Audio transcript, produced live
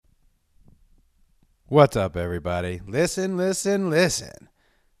What's up, everybody? Listen, listen, listen.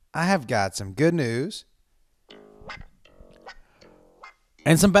 I have got some good news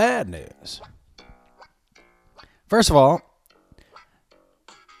and some bad news. First of all,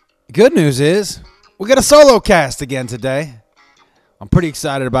 good news is we got a solo cast again today. I'm pretty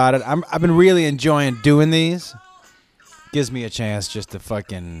excited about it. I've been really enjoying doing these. Gives me a chance just to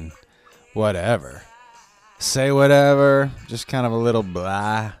fucking whatever. Say whatever. Just kind of a little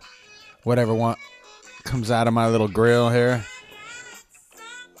blah. Whatever comes out of my little grill here.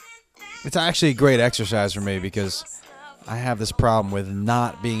 It's actually a great exercise for me because I have this problem with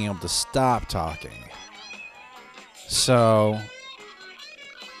not being able to stop talking. So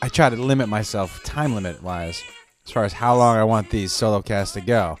I try to limit myself time limit wise as far as how long I want these solo casts to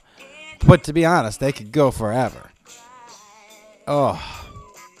go. But to be honest, they could go forever. Oh.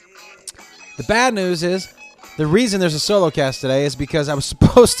 The bad news is the reason there's a solo cast today is because I was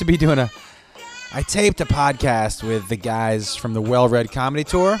supposed to be doing I taped a podcast with the guys from the Well-Read Comedy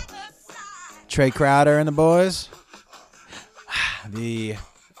Tour. Trey Crowder and the boys. I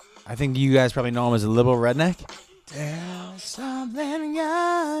think you guys probably know him as a Liberal Redneck. There's something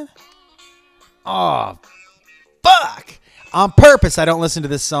good. Oh, fuck. On purpose, I don't listen to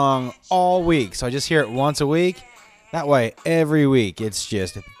this song all week, so I just hear it once a week. That way, every week, it's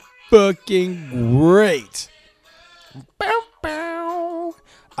just fucking great. Bow, bow.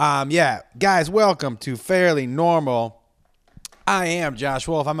 Yeah, guys, welcome to Fairly Normal. I am Josh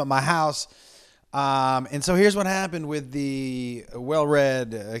Wolf. I'm at my house. And so here's what happened with the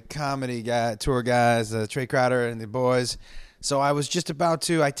Well-Read comedy tour guys, Trey Crowder and the boys. So I was just about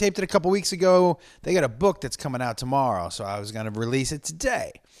to, I taped it a couple weeks ago. They got a book that's coming out tomorrow, so I was going to release it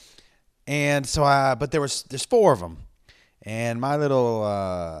today. And so, but there's four of them. And my little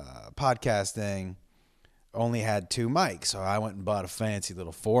podcast thing only had two mics. So I went and bought a fancy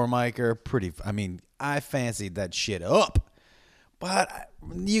little 4-micer. I fancied that shit up. But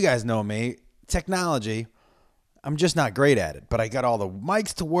you guys know me. Technology, I'm just not great at it. But I got all the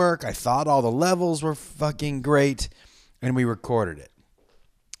mics to work. I thought all the levels were fucking great. And we recorded it.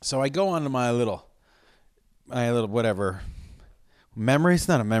 So I go onto my little whatever memory. It's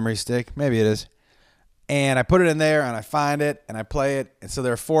not a memory stick. Maybe it is. And I put it in there and I find it and I play it. And so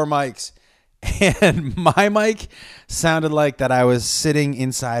there are 4 mics. And my mic sounded like that I was sitting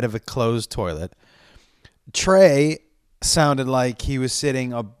inside of a closed toilet. Trey sounded like he was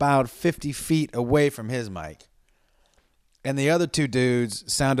sitting about 50 feet away from his mic. And the other two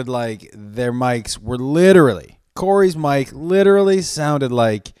dudes sounded like their mics were literally, Corey's mic literally sounded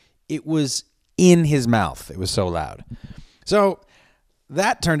like it was in his mouth. It was so loud. So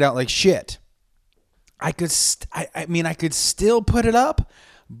that turned out like shit. I could still put it up,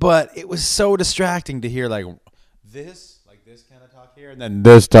 but it was so distracting to hear like this kind of talk here, and then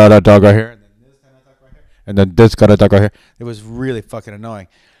this kind of talk right here, and then this kind of talk right here, and then this kind of talk right here. It was really fucking annoying.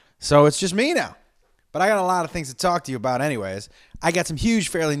 So it's just me now. But I got a lot of things to talk to you about anyways. I got some huge,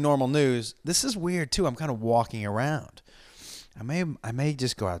 fairly normal news. This is weird too. I'm kind of walking around. I may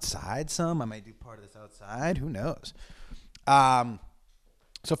just go outside some. I may do part of this outside. Who knows?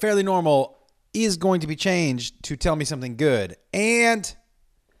 So fairly normal is going to be changed to Tell Me Something Good. And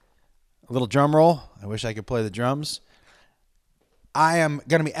a little drum roll. I wish I could play the drums. I am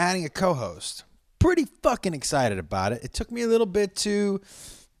going to be adding a co-host. Pretty fucking excited about it. It took me a little bit to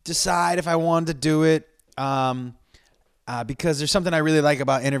decide if I wanted to do it because there's something I really like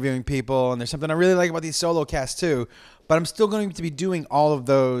about interviewing people, and there's something I really like about these solo casts too. But I'm still going to be doing all of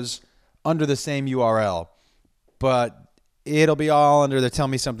those under the same URL. But it'll be all under the Tell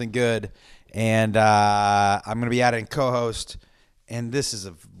Me Something Good. And I'm going to be adding co-host. And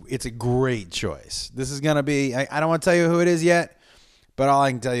it's a great choice. This is going to be, I don't want to tell you who it is yet, but all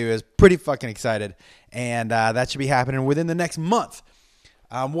I can tell you is pretty fucking excited. And that should be happening within the next month.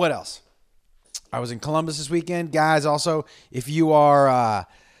 What else? I was in Columbus this weekend. Guys, also, if you are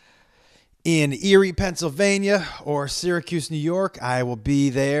in Erie, Pennsylvania, or Syracuse, New York, I will be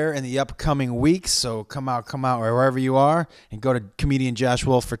there in the upcoming weeks. So come out wherever you are and go to Comedian Josh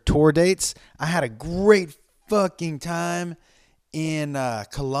Wolf for tour dates. I had a great fucking time in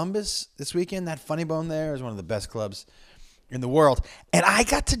Columbus this weekend. That Funny Bone there is one of the best clubs in the world. And I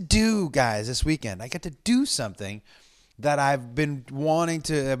got to do, guys, this weekend, I got to do something that I've been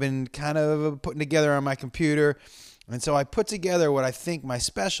kind of putting together on my computer. And so I put together what I think my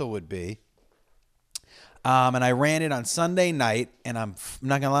special would be. And I ran it on Sunday night, and I'm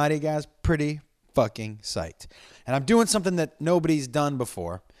not going to lie to you guys, pretty fucking psyched. And I'm doing something that nobody's done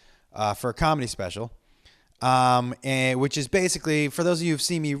before for a comedy special, which is basically, for those of you who've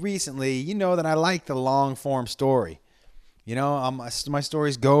seen me recently, you know that I like the long-form story. You know, my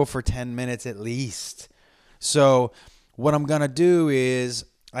stories go for 10 minutes at least. So what I'm going to do is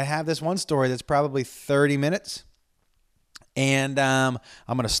I have this one story that's probably 30 minutes. And I'm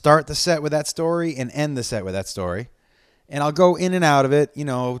going to start the set with that story and end the set with that story. And I'll go in and out of it, you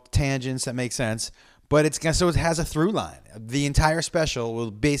know, tangents that make sense. But so it has a through line. The entire special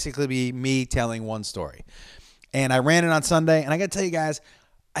will basically be me telling one story. And I ran it on Sunday. And I got to tell you guys,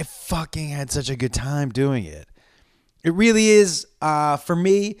 I fucking had such a good time doing it. It really is, for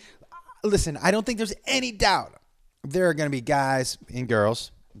me. Listen, I don't think there's any doubt there are going to be guys and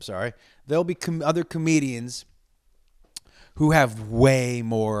girls. I'm sorry. There'll be other comedians who have way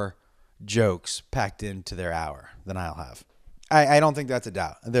more jokes packed into their hour than I'll have. I don't think that's a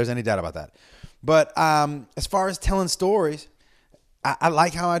doubt. There's any doubt about that. But as far as telling stories, I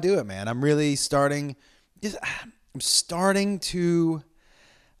like how I do it, man. I'm really starting to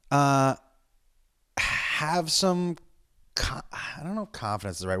have some, I don't know if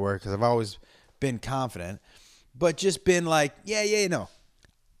confidence is the right word because I've always been confident, but just been like, no.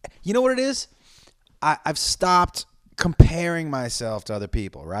 You know what it is? I've stopped comparing myself to other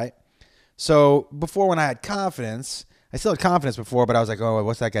people, right? So before, when I had confidence, I still had confidence before, but I was like, oh,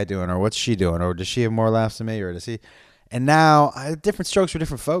 what's that guy doing? Or what's she doing? Or does she have more laughs than me? Or does he? And now I have different strokes for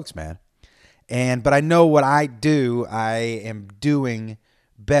different folks, man. But I know what I do, I am doing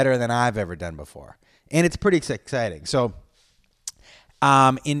better than I've ever done before. And it's pretty exciting. So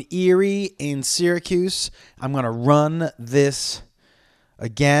in Erie, in Syracuse, I'm going to run this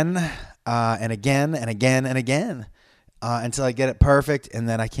again and again and again and again. Until I get it perfect, and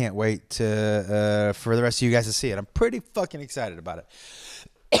then I can't wait for the rest of you guys to see it. I'm pretty fucking excited about it.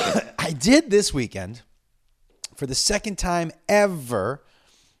 I did this weekend, for the second time ever,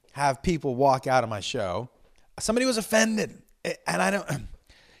 have people walk out of my show. Somebody was offended, and I don't,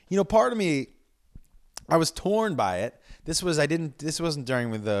 part of me, I was torn by it. This wasn't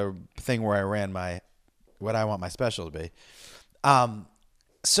during the thing where I ran what I want my special to be.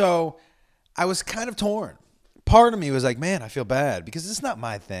 So I was kind of torn. Part of me was like, man, I feel bad because it's not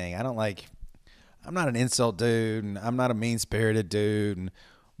my thing. I'm not an insult dude, and I'm not a mean-spirited dude,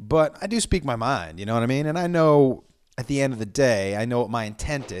 but I do speak my mind, you know what I mean? And I know at the end of the day, I know what my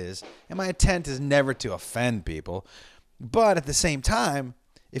intent is, and my intent is never to offend people. But at the same time,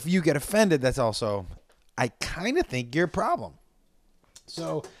 if you get offended, that's also, I kind of think you're a problem.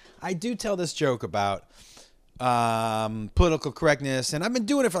 So I do tell this joke about political correctness, and I've been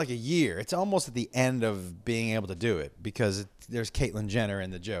doing it for like a year. It's almost at the end of being able to do it because there's Caitlyn Jenner in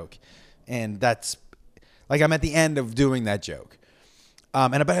the joke, and that's like I'm at the end of doing that joke.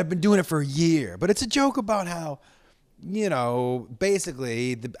 But I've been doing it for a year. But it's a joke about how,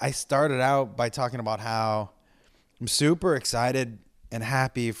 basically I started out by talking about how I'm super excited and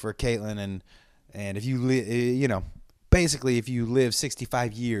happy for Caitlyn, and if you basically if you live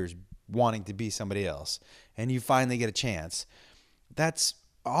 65 years wanting to be somebody else and you finally get a chance, that's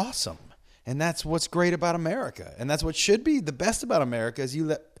awesome. And that's what's great about America. And that's what should be the best about America is you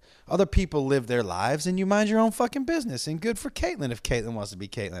let other people live their lives and you mind your own fucking business. And good for Caitlyn if Caitlyn wants to be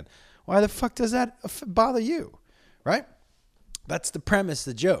Caitlyn. Why the fuck does that bother you? Right? That's the premise,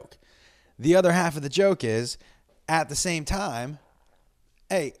 the joke. The other half of the joke is, at the same time,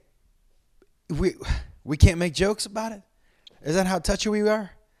 hey, we can't make jokes about it? Is that how touchy we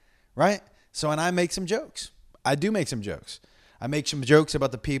are? Right? So, and I make some jokes. I do make some jokes. I make some jokes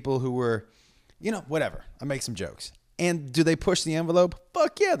about the people who were, whatever. I make some jokes. And do they push the envelope?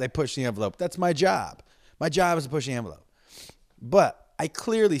 Fuck yeah, they push the envelope. That's my job. My job is to push the envelope. But I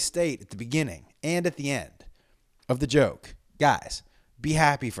clearly state at the beginning and at the end of the joke, guys, be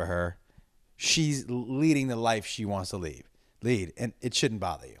happy for her. She's leading the life she wants to lead, and it shouldn't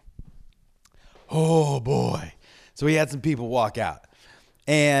bother you. Oh, boy. So we had some people walk out.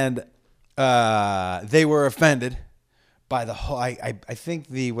 And they were offended by the whole. I think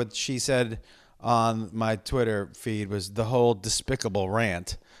what she said on my Twitter feed was the whole despicable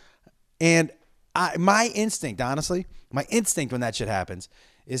rant. And my instinct, honestly, when that shit happens,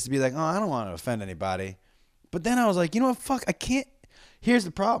 is to be like, oh, I don't want to offend anybody. But then I was like, you know what? Fuck, I can't. Here's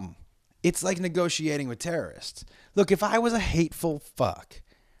the problem. It's like negotiating with terrorists. Look, if I was a hateful fuck,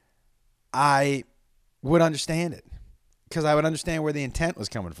 I would understand it. Because I would understand where the intent was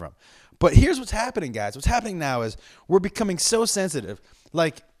coming from. But here's what's happening, guys. What's happening now is we're becoming so sensitive.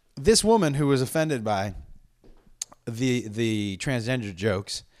 Like this woman who was offended by the transgender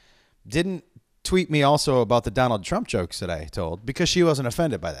jokes didn't tweet me also about the Donald Trump jokes that I told because she wasn't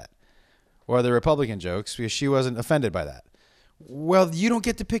offended by that. Or the Republican jokes because she wasn't offended by that. Well, you don't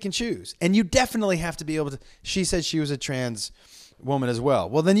get to pick and choose. And you definitely have to be able to. She said she was a trans woman as well.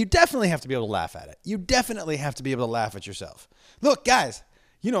 Well, then you definitely have to be able to laugh at it. You definitely have to be able to laugh at yourself. Look, guys,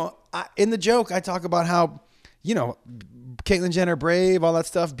 in the joke, I talk about how, Caitlyn Jenner, brave, all that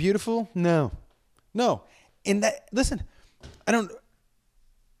stuff, beautiful. No. Listen, I don't,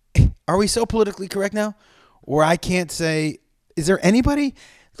 are we so politically correct now where I can't say, is there anybody?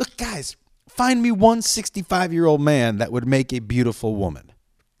 Look, guys, find me one 65-year-old man that would make a beautiful woman.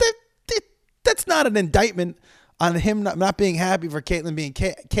 That's not an indictment on him not being happy for Caitlyn being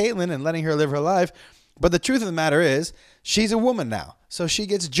Caitlyn and letting her live her life. But the truth of the matter is, she's a woman now. So she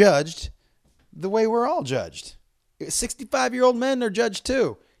gets judged the way we're all judged. 65-year-old men are judged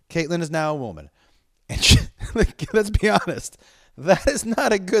too. Caitlyn is now a woman. And let's be honest, that is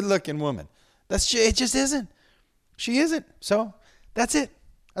not a good-looking woman. It just isn't. She isn't. So that's it.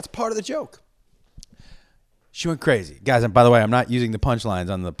 That's part of the joke. She went crazy. Guys, and by the way, I'm not using the punchlines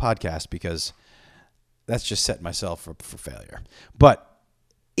on the podcast because that's just setting myself up for failure. But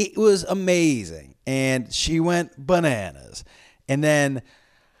it was amazing. And she went bananas. And then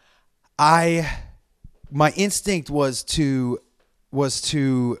my instinct was to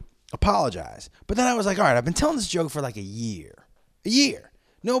apologize. But then I was like, all right, I've been telling this joke for like a year. A year.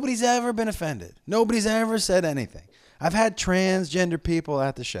 Nobody's ever been offended. Nobody's ever said anything. I've had transgender people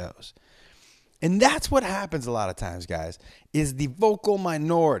at the shows. And that's what happens a lot of times, guys, is the vocal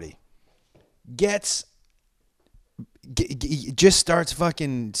minority just starts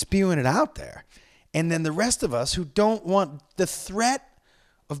fucking spewing it out there. And then the rest of us who don't want the threat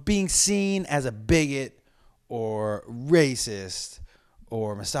of being seen as a bigot or racist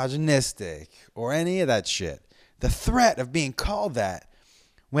or misogynistic or any of that shit, the threat of being called that,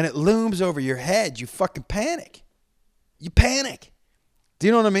 when it looms over your head, you fucking panic. You panic. Do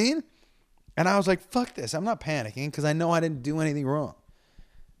you know what I mean? And I was like, fuck this. I'm not panicking because I know I didn't do anything wrong.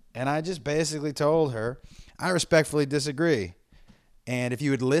 And I just basically told her, I respectfully disagree. And if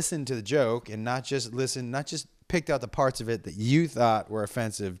you would listen to the joke and not just picked out the parts of it that you thought were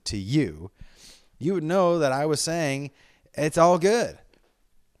offensive to you, you would know that I was saying it's all good.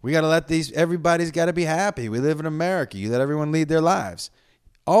 We got to everybody's got to be happy. We live in America. You let everyone lead their lives.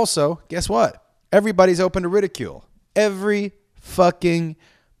 Also, guess what? Everybody's open to ridicule. Every fucking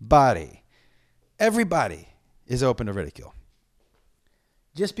body. Everybody is open to ridicule.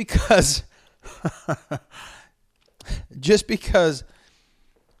 Just because,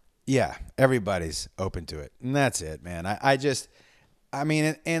 yeah, everybody's open to it. And that's it, man. I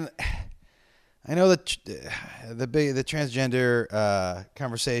know that the transgender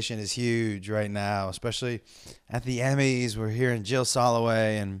conversation is huge right now, especially at the Emmys. We're hearing Jill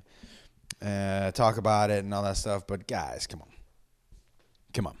Soloway and talk about it and all that stuff. But guys, come on.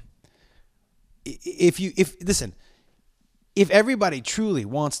 Listen, if everybody truly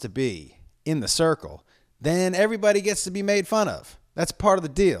wants to be in the circle, then everybody gets to be made fun of. That's part of the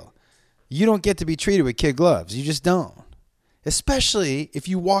deal. You don't get to be treated with kid gloves. You just don't. Especially if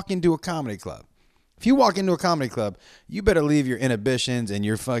you walk into a comedy club. If you walk into a comedy club, you better leave your inhibitions and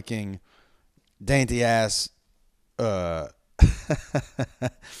your fucking dainty ass,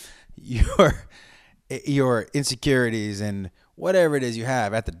 your insecurities and whatever it is you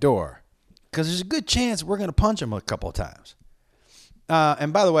have at the door. Because there's a good chance we're going to punch them a couple of times.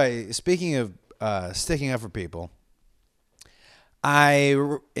 And by the way, speaking of sticking up for people,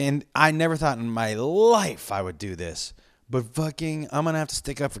 I never thought in my life I would do this. But fucking, I'm going to have to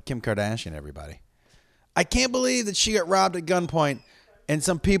stick up for Kim Kardashian, everybody. I can't believe that she got robbed at gunpoint and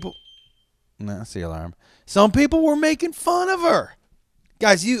some people... No, that's the alarm. Some people were making fun of her.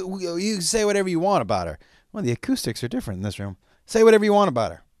 Guys, you say whatever you want about her. Well, the acoustics are different in this room. Say whatever you want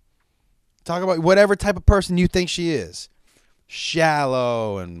about her. Talk about whatever type of person you think she is.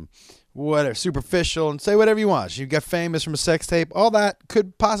 Shallow and whatever, superficial, and say whatever you want. She got famous from a sex tape. All that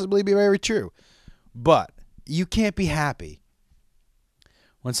could possibly be very true. But you can't be happy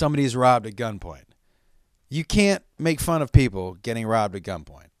when somebody is robbed at gunpoint. You can't make fun of people getting robbed at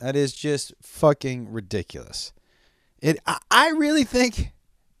gunpoint. That is just fucking ridiculous. I really think,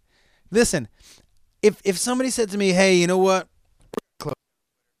 listen, if somebody said to me, hey, you know what?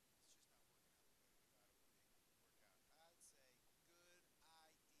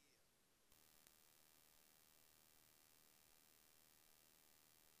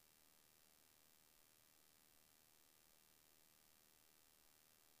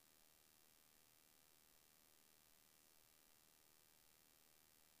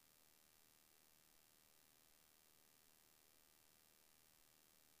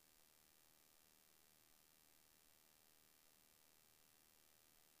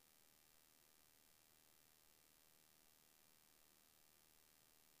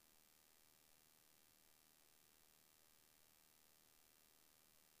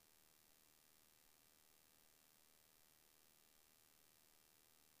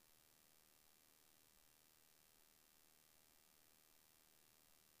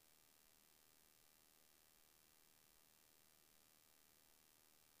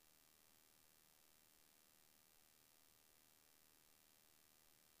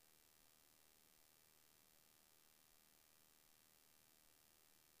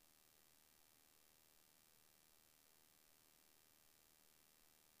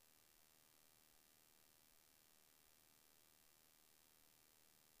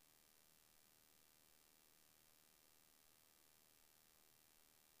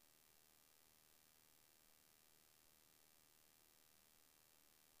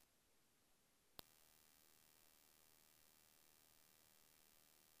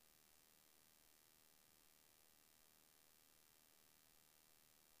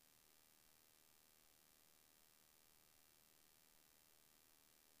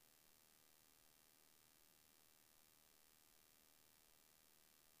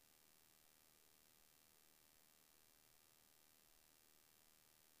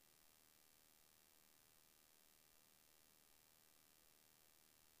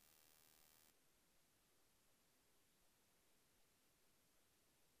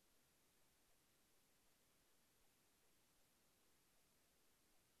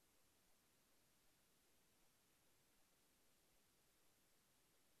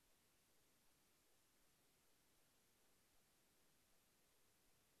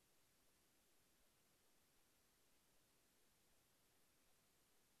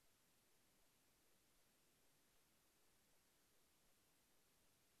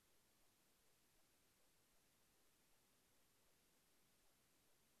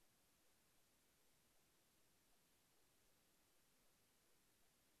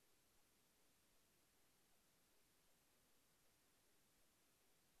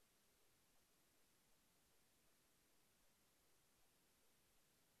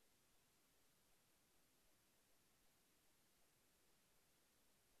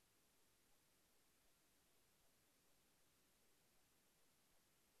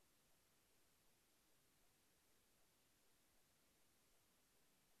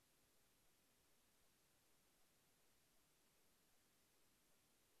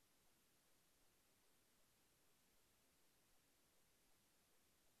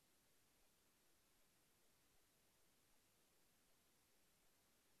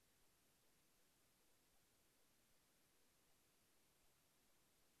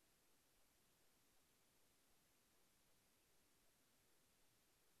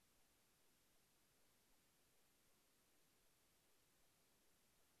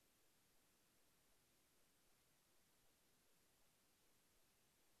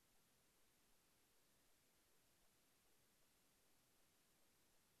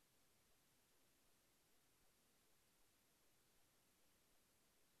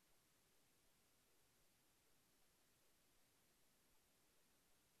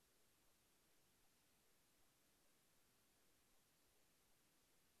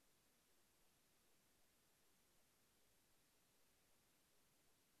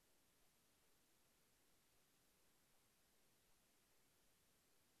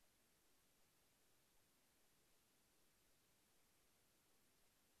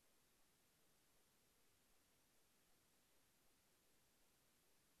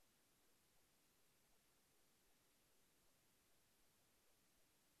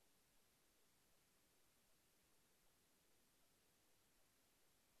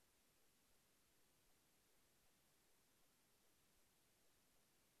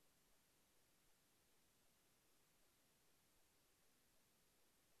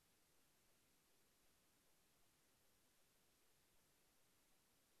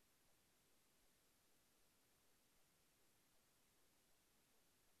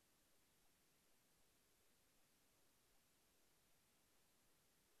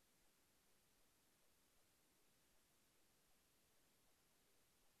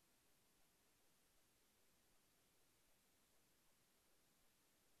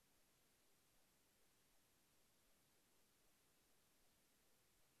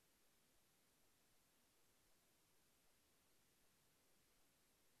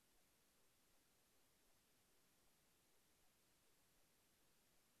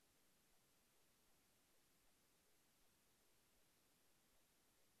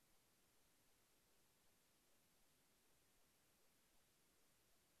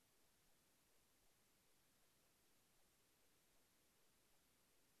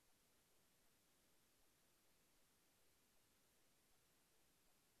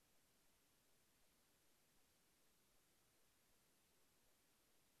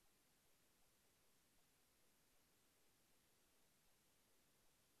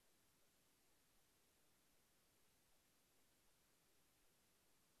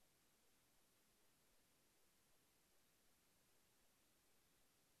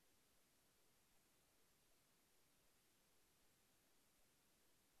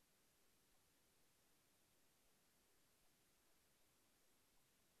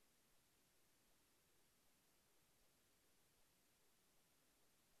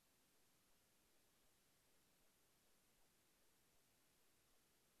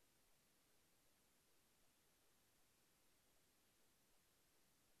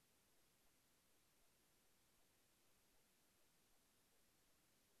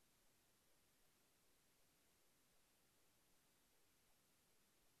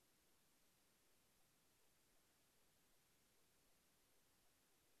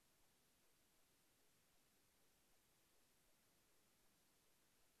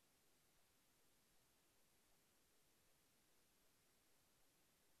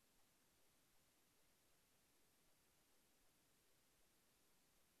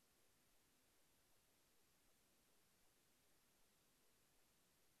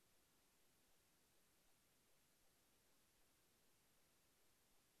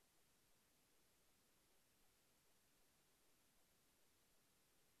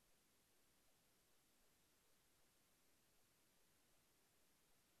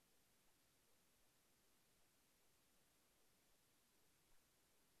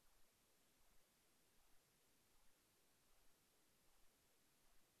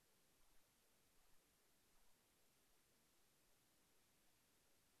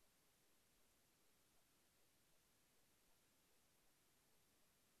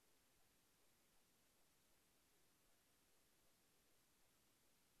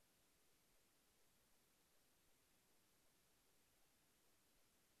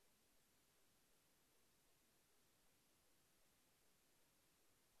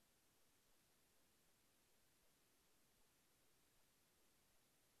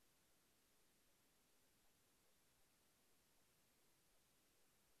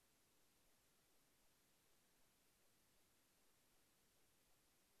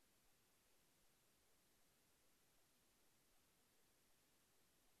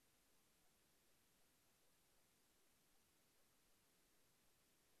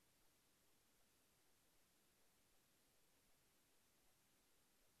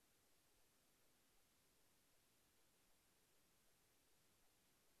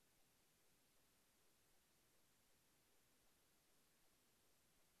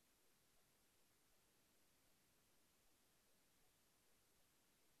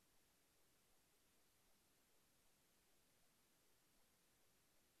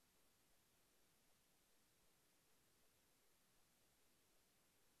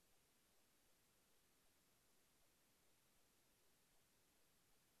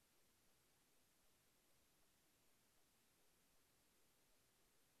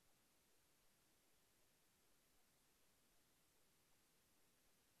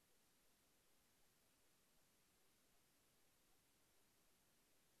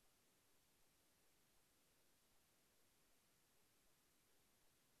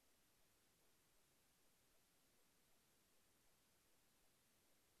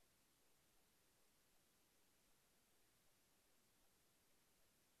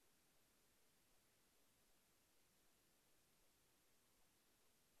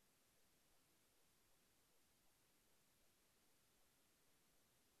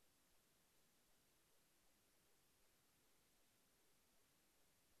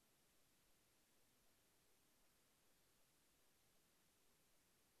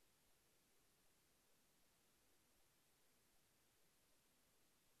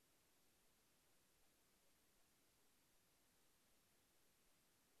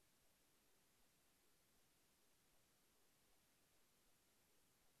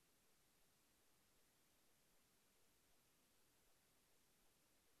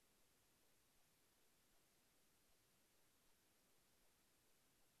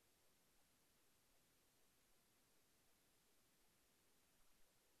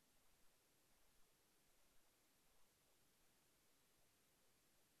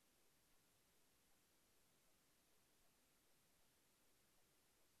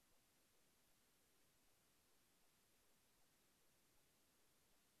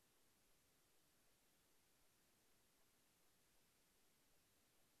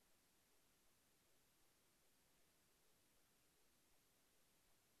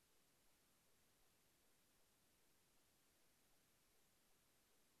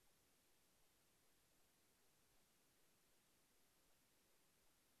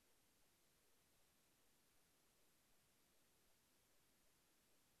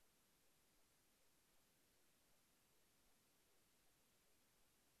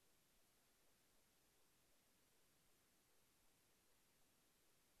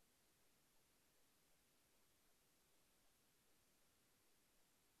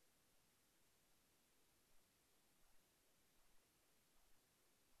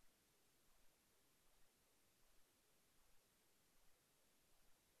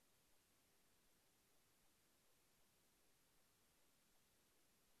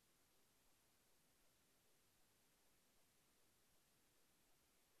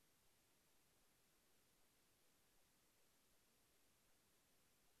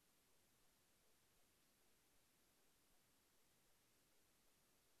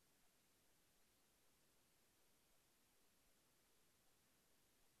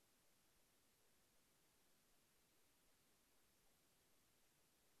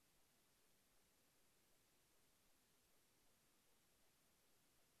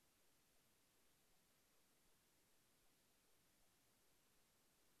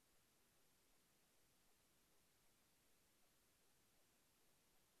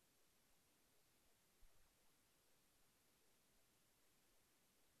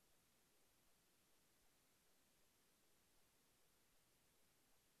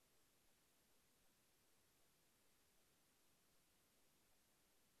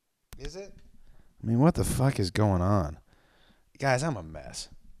 Is it? I mean, what the fuck is going on? Guys, I'm a mess.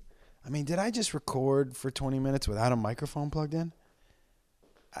 I mean, did I just record for 20 minutes without a microphone plugged in?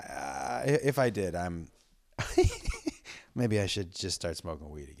 If I did, I'm... maybe I should just start smoking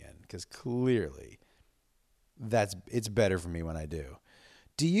weed again, because clearly it's better for me when I do.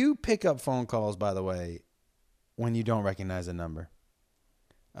 Do you pick up phone calls, by the way, when you don't recognize a number?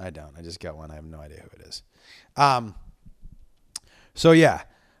 I don't. I just got one. I have no idea who it is. So, yeah.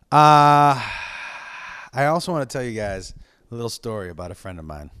 I also want to tell you guys a little story about a friend of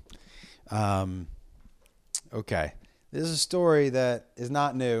mine. Okay. This is a story that is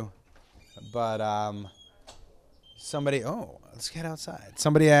not new, but somebody... Oh, let's get outside.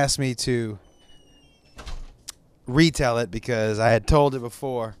 Somebody asked me to retell it because I had told it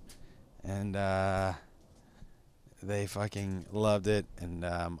before, and they fucking loved it, and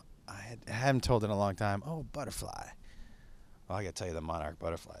I hadn't told it in a long time. Oh, butterfly. Well, I got to tell you the monarch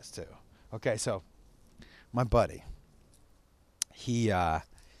butterflies, too. Okay, so my buddy, he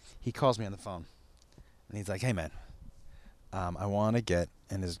calls me on the phone, and he's like, hey, man, I want to get,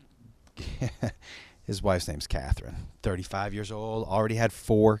 and his wife's name's Catherine, 35 years old, already had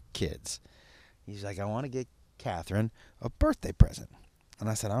 4 kids. He's like, I want to get Catherine a birthday present. And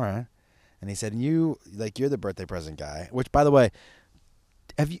I said, all right. And he said, you're the birthday present guy, which, by the way,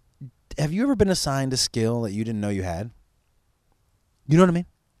 have you ever been assigned a skill that you didn't know you had? You know what I mean?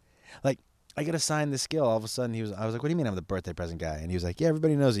 Like, I got assigned this skill. All of a sudden, I was like, what do you mean I'm the birthday present guy? And he was like, yeah,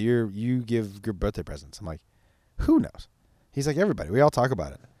 everybody knows that you give good birthday presents. I'm like, who knows? He's like, everybody. We all talk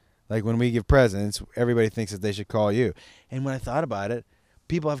about it. Like, when we give presents, everybody thinks that they should call you. And when I thought about it,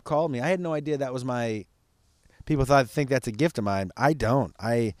 people have called me. I had no idea that was my... People think that's a gift of mine. I don't.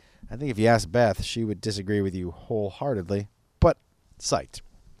 I think if you ask Beth, she would disagree with you wholeheartedly. But, psyched.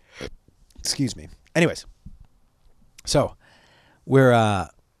 Excuse me. Anyways. So,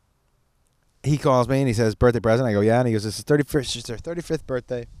 he calls me and he says, birthday present. I go, yeah. And he goes, this is 31st. It's their 35th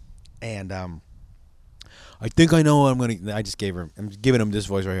birthday. And I think I know what I'm going to... I'm giving him this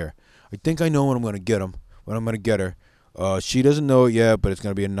voice right here. I think I know what I'm going to get him. What I'm going to get her. She doesn't know it yet, but it's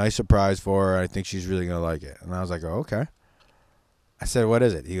going to be a nice surprise for her. I think she's really going to like it. And I was like, oh, okay. I said, what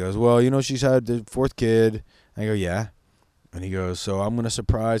is it? He goes, well, she's had the 4th kid. I go, yeah. And he goes, so I'm going to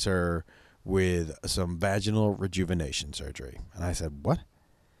surprise her with some vaginal rejuvenation surgery. And I said, what?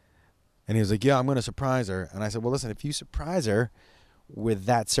 And he was like, yeah, I'm going to surprise her. And I said, well, listen, if you surprise her with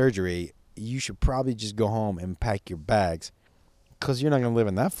that surgery, you should probably just go home and pack your bags because you're not going to live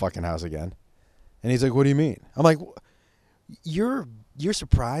in that fucking house again. And he's like, what do you mean? I'm like, your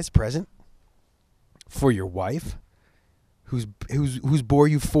surprise present for your wife who's bore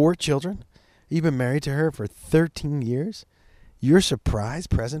you 4 children? You've been married to her for 13 years? Your surprise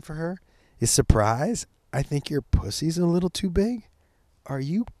present for her is surprise? I think your pussy's a little too big? Are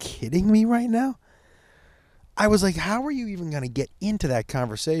you kidding me right now? I was like, how are you even going to get into that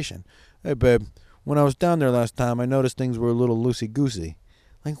conversation? Hey, babe, when I was down there last time, I noticed things were a little loosey-goosey.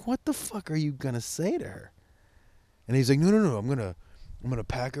 Like, what the fuck are you going to say to her? And he's like, no, I'm gonna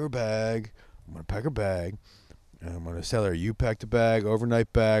pack her bag. I'm going to pack her bag. And I'm going to tell her, you packed a bag,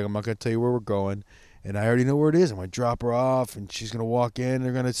 overnight bag. I'm not going to tell you where we're going. And I already know where it is. I'm going to drop her off, and she's going to walk in.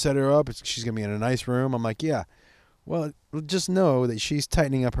 They're going to set her up. She's going to be in a nice room. I'm like, yeah. Well, just know that she's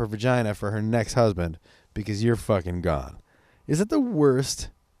tightening up her vagina for her next husband because you're fucking gone. Is it the worst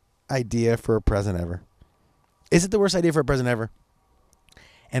idea for a present ever? Is it the worst idea for a present ever?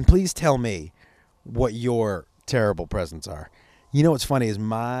 And please tell me what your terrible presents are. You know what's funny is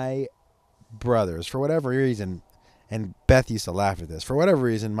my brothers, for whatever reason, and Beth used to laugh at this, for whatever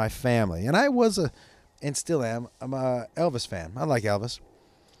reason, my family, and I was and still am, I'm a Elvis fan. I like Elvis.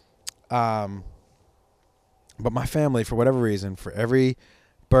 But my family, for whatever reason, for every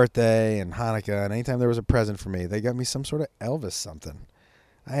birthday and Hanukkah, and anytime there was a present for me, they got me some sort of Elvis something.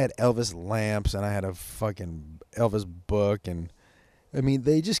 I had Elvis lamps, and I had a fucking Elvis book, and I mean,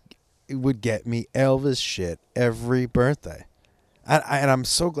 they just would get me Elvis shit every birthday. And I'm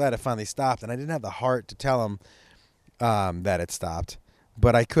so glad it finally stopped, and I didn't have the heart to tell them that it stopped,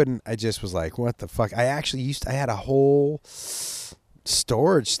 but I couldn't. I just was like, what the fuck? I had a whole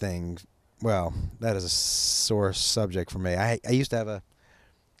storage thing. Well, that is a sore subject for me. I used to have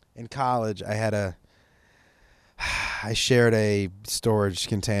in college, I shared a storage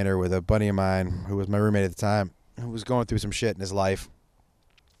container with a buddy of mine who was my roommate at the time, who was going through some shit in his life.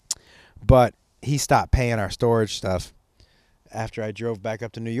 But he stopped paying our storage stuff after I drove back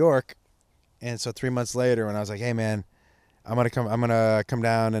up to New York. And so 3 months later, when I was like, hey man, I'm gonna come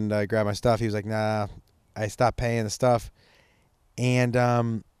down and grab my stuff, he was like, nah, I stopped paying the stuff.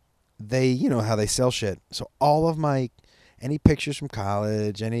 And they, you know how they sell shit. So all of my, any pictures from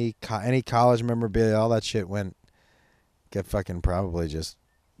college, any college memorabilia, all that shit get fucking probably just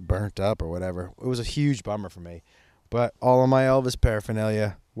burnt up or whatever. It was a huge bummer for me. But all of my Elvis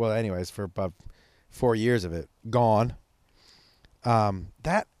paraphernalia, well, anyways, for about 4 years of it, gone.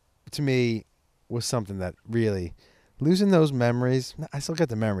 That, to me, was something that really, losing those memories, I still got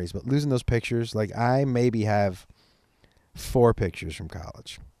the memories, but losing those pictures, like I maybe have 4 pictures from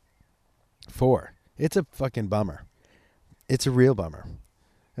college. 4. It's a fucking bummer. It's a real bummer.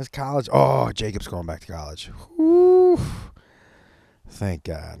 That's college. Oh, Jacob's going back to college. Whew. Thank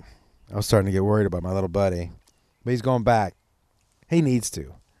God. I was starting to get worried about my little buddy. But he's going back. He needs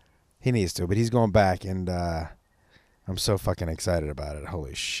to. But he's going back, and I'm so fucking excited about it.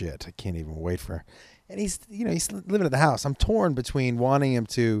 Holy shit. I can't even wait for... And he's living at the house. I'm torn between wanting him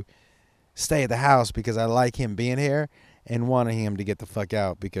to stay at the house because I like him being here and wanting him to get the fuck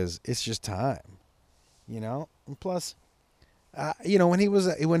out because it's just time. And plus, when he was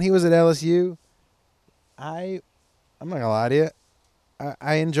at LSU, I'm not gonna lie to you,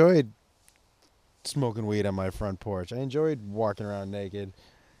 I enjoyed smoking weed on my front porch. I enjoyed walking around naked.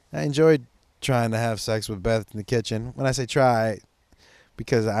 I enjoyed trying to have sex with Beth in the kitchen. When I say try,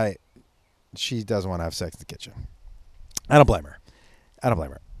 because she doesn't want to have sex in the kitchen. I don't blame her. I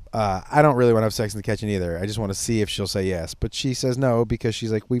don't really want to have sex in the kitchen either. I just want to see if she'll say yes. But she says no because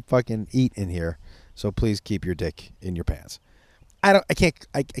she's like, we fucking eat in here, so please keep your dick in your pants. I can't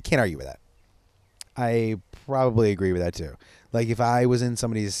argue with that. I probably agree with that too. Like if I was in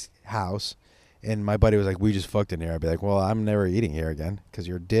somebody's house and my buddy was like, we just fucked in here, I'd be like, well, I'm never eating here again because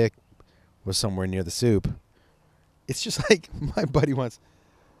your dick was somewhere near the soup. It's just like my buddy once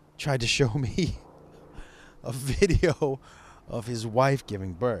tried to show me a video of his wife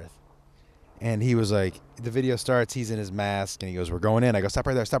giving birth. And he was like, the video starts, he's in his mask, and he goes, we're going in. I go, stop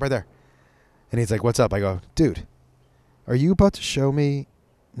right there. And he's like, what's up? I go, dude, are you about to show me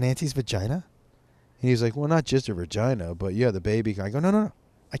Nancy's vagina? And he's like, well, not just her vagina, but yeah, the baby. I go, no,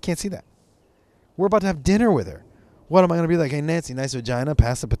 I can't see that. We're about to have dinner with her. What am I going to be like, hey, Nancy, nice vagina,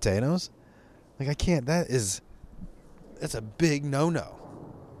 pass the potatoes? Like, I can't, that's a big no-no.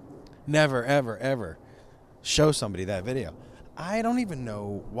 Never, ever, ever show somebody that video. I don't even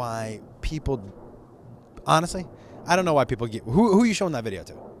know why people, honestly, I don't know why people who are you showing that video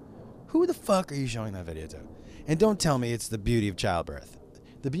to? Who the fuck are you showing that video to? And don't tell me it's the beauty of childbirth.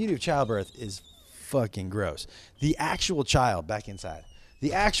 The beauty of childbirth is fucking gross. The actual child back inside.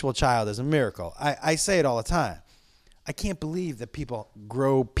 The actual child is a miracle. I say it all the time. I can't believe that people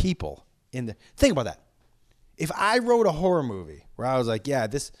grow people in the... Think about that. If I wrote a horror movie where I was like, yeah,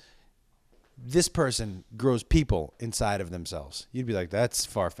 this person grows people inside of themselves, you'd be like, that's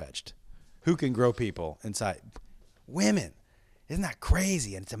far-fetched. Who can grow people inside? Women. Isn't that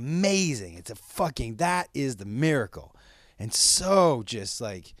crazy? And it's amazing. That is the miracle. And so just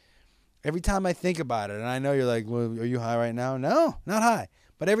like, every time I think about it, and I know you're like, well, are you high right now? No, not high.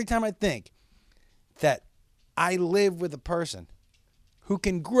 But every time I think that I live with a person who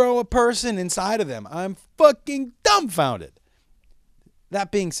can grow a person inside of them, I'm fucking dumbfounded.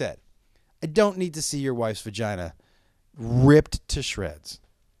 That being said, I don't need to see your wife's vagina ripped to shreds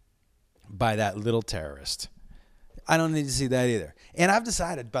by that little terrorist. I don't need to see that either. And I've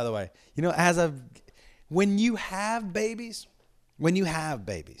decided, by the way, when you have babies,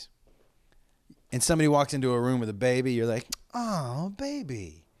 and somebody walks into a room with a baby, you're like, oh,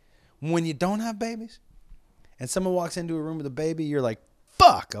 baby. When you don't have babies, and someone walks into a room with a baby, you're like,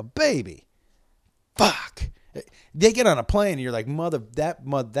 fuck, a baby. Fuck. They get on a plane, and you're like, that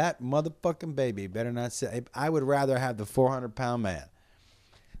motherfucking baby better not say. I would rather have the 400-pound man.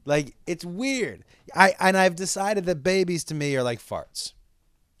 Like, it's weird. I've decided that babies to me are like farts.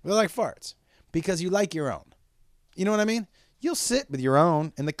 They're like farts because you like your own. You know what I mean? You'll sit with your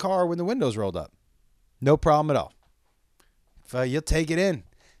own in the car when the window's rolled up. No problem at all. You'll take it in.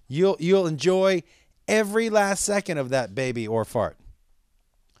 You'll enjoy every last second of that baby or fart.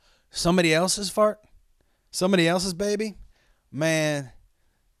 Somebody else's fart? Somebody else's baby? Man,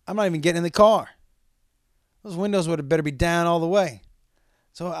 I'm not even getting in the car. Those windows would have better be down all the way.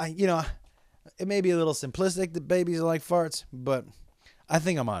 So, it may be a little simplistic that babies are like farts, but I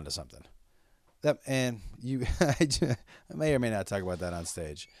think I'm onto something. I may or may not talk about that on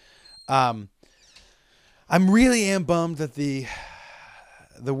stage. I'm really am bummed that the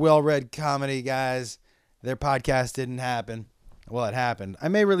Well-Read Comedy guys, their podcast didn't happen. Well, it happened. I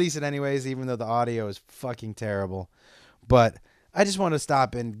may release it anyways, even though the audio is fucking terrible. But I just want to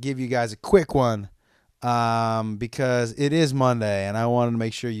stop and give you guys a quick one. Because it is Monday and I wanted to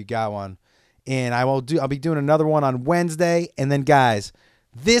make sure you got one. And I'll be doing another one on Wednesday. And then guys,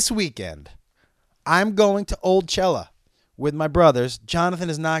 this weekend, I'm going to Old Cella with my brothers. Jonathan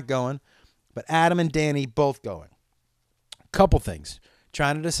is not going, but Adam and Danny both going. Couple things.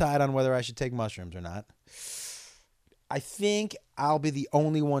 Trying to decide on whether I should take mushrooms or not. I think I'll be the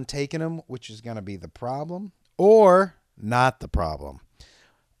only one taking them, which is going to be the problem, or not the problem.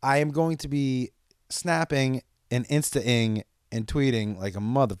 I am going to be snapping and Insta-ing and tweeting like a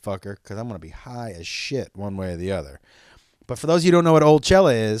motherfucker because I'm going to be high as shit one way or the other. But for those of you who don't know what Old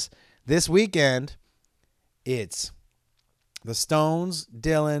Cella is, this weekend, it's the Stones,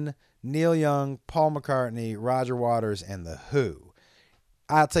 Dylan, Neil Young, Paul McCartney, Roger Waters, and The Who.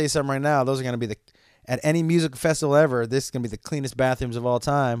 I'll tell you something right now. Those are going to be at any music festival ever, this is going to be the cleanest bathrooms of all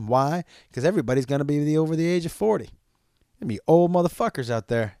time. Why? Because everybody's going to be over the age of 40. Going to be old motherfuckers out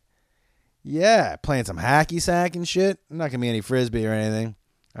there. Yeah, playing some hacky sack and shit. Not going to be any frisbee or anything.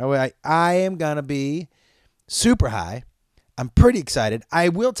 I am going to be super high. I'm pretty excited. I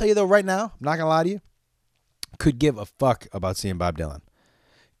will tell you, though, right now, I'm not going to lie to you, could give a fuck about seeing Bob Dylan.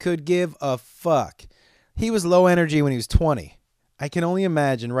 Could give a fuck. He was low energy when he was 20. I can only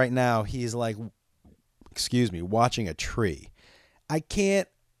imagine right now he's like, watching a tree. I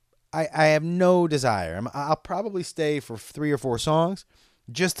have no desire. I'll probably stay for 3 or 4 songs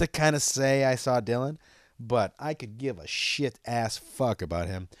just to kind of say I saw Dylan, but I could give a shit ass fuck about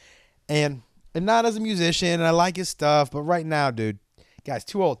him. And not as a musician, and I like his stuff, but right now, dude, guy's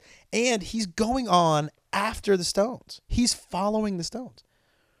too old. And he's going on after the Stones. He's following the Stones.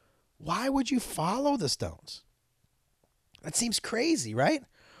 Why would you follow the Stones? That seems crazy, right?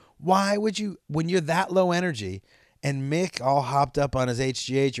 Why would you, when you're that low energy and Mick all hopped up on his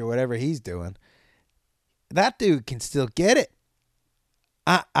HGH or whatever he's doing, that dude can still get it.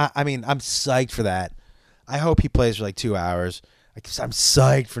 I mean, I'm psyched for that. I hope he plays for like 2 hours. I'm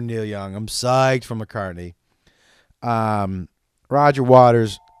psyched for Neil Young. I'm psyched for McCartney. Roger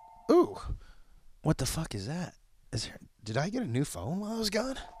Waters. Ooh, what the fuck is that? Did I get a new phone while I was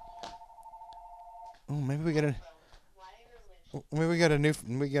gone? Oh, maybe we got a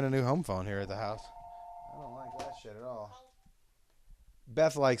new home phone here at the house. I don't like that shit at all.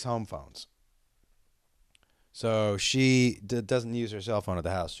 Beth likes home phones. So she doesn't use her cell phone at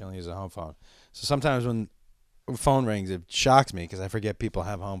the house. She only uses a home phone. So sometimes when phone rings, it shocks me because I forget people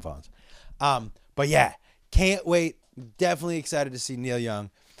have home phones. But yeah, can't wait. Definitely excited to see Neil Young.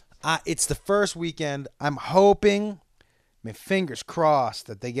 It's the first weekend. I'm hoping, fingers crossed,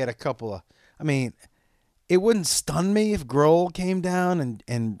 that they get a couple of... it wouldn't stun me if Grohl came down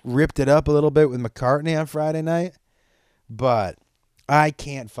and ripped it up a little bit with McCartney on Friday night. But I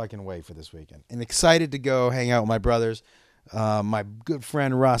can't fucking wait for this weekend. And excited to go hang out with my brothers. My good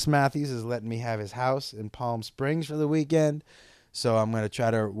friend Ross Matthews is letting me have his house in Palm Springs for the weekend. So I'm going to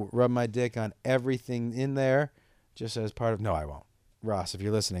try to rub my dick on everything in there just as part of... No, I won't. Ross, if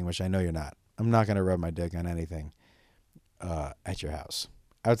you're listening, which I know you're not, I'm not going to rub my dick on anything at your house.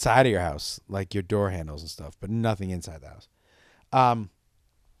 Outside of your house, like your door handles and stuff, but nothing inside the house.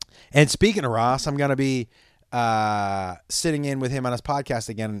 And speaking of Ross, I'm going to be sitting in with him on his podcast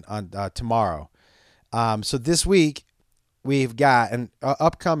again on tomorrow. So this week, we've got an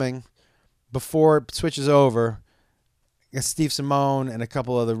upcoming, before it switches over, Steve Simone and a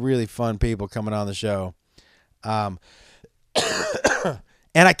couple other really fun people coming on the show.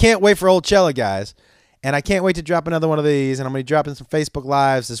 And I can't wait for Old Cella, guys. And I can't wait to drop another one of these. And I'm going to be dropping some Facebook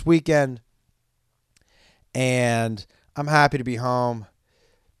Lives this weekend. And I'm happy to be home.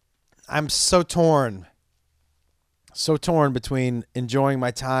 I'm so torn. So torn between enjoying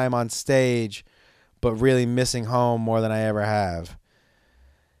my time on stage, but really missing home more than I ever have.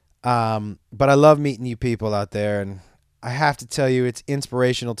 But I love meeting you people out there. And I have to tell you, it's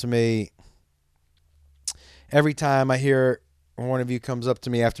inspirational to me. Every time I hear one of you comes up to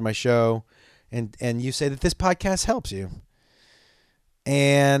me after my show and you say that this podcast helps you.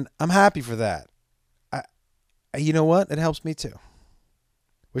 And I'm happy for that. You know what? It helps me too.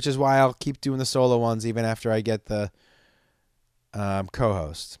 Which is why I'll keep doing the solo ones even after I get the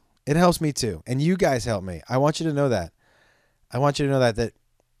co-host. It helps me too. And you guys help me. I want you to know that. I want you to know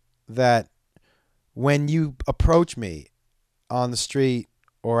that when you approach me on the street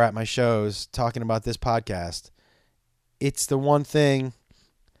or at my shows talking about this podcast, it's the one thing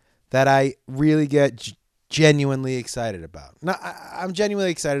that I really get genuinely excited about. Now, I'm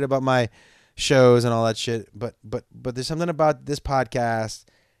genuinely excited about my shows and all that shit, but there's something about this podcast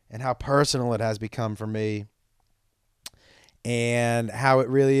and how personal it has become for me and how it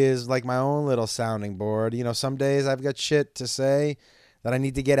really is like my own little sounding board. You know, some days I've got shit to say that I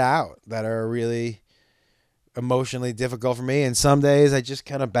need to get out that are really emotionally difficult for me, and some days I just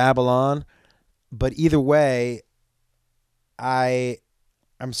kind of babble on. But either way,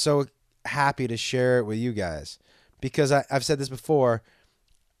 I'm so happy to share it with you guys because I've said this before.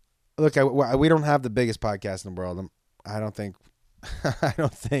 Look, we don't have the biggest podcast in the world. I don't think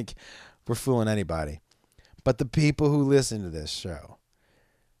we're fooling anybody. But the people who listen to this show,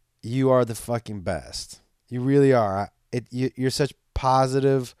 you are the fucking best. You really are. You're such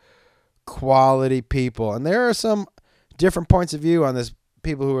positive, quality people. And there are some different points of view on this,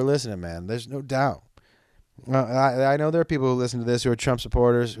 people who are listening, man. There's no doubt. I know there are people who listen to this who are Trump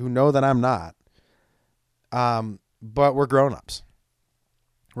supporters who know that I'm not. But we're grown-ups.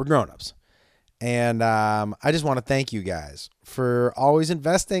 We're grown-ups. And I just want to thank you guys for always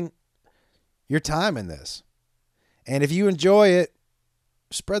investing your time in this. And if you enjoy it,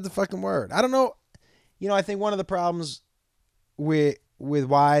 spread the fucking word. I don't know. I think one of the problems with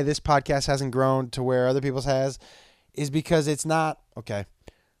why this podcast hasn't grown to where other people's has is because it's not, okay,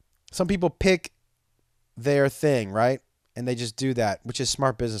 some people pick their thing, right? And they just do that, which is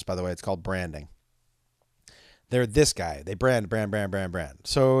smart business, by the way. It's called branding. They're this guy. They brand.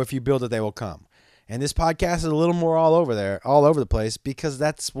 So if you build it, they will come. And this podcast is a little more all over the place, because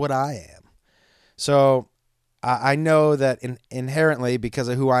that's what I am. So I know that inherently, because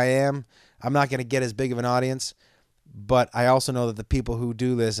of who I am, I'm not going to get as big of an audience. But I also know that the people who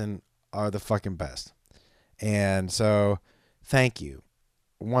do listen are the fucking best. And so thank you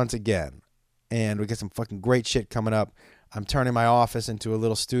once again. And we got some fucking great shit coming up. I'm turning my office into a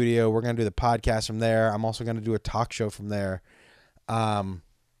little studio. We're going to do the podcast from there. I'm also going to do a talk show from there.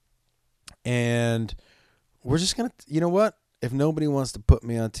 And we're just going to, you know what? If nobody wants to put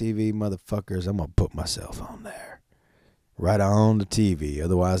me on TV, motherfuckers, I'm going to put myself on there. Right on the TV,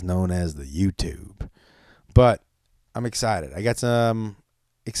 otherwise known as the YouTube. But I'm excited. I got some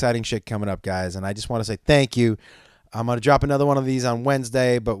exciting shit coming up, guys. And I just want to say thank you. I'm going to drop another one of these on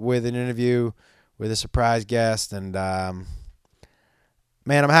Wednesday, but with an interview with a surprise guest. And, man,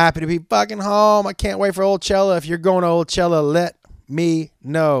 I'm happy to be fucking home. I can't wait for Old Cella. If you're going to Old Cella, let me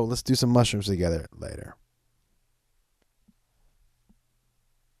know. Let's do some mushrooms together later.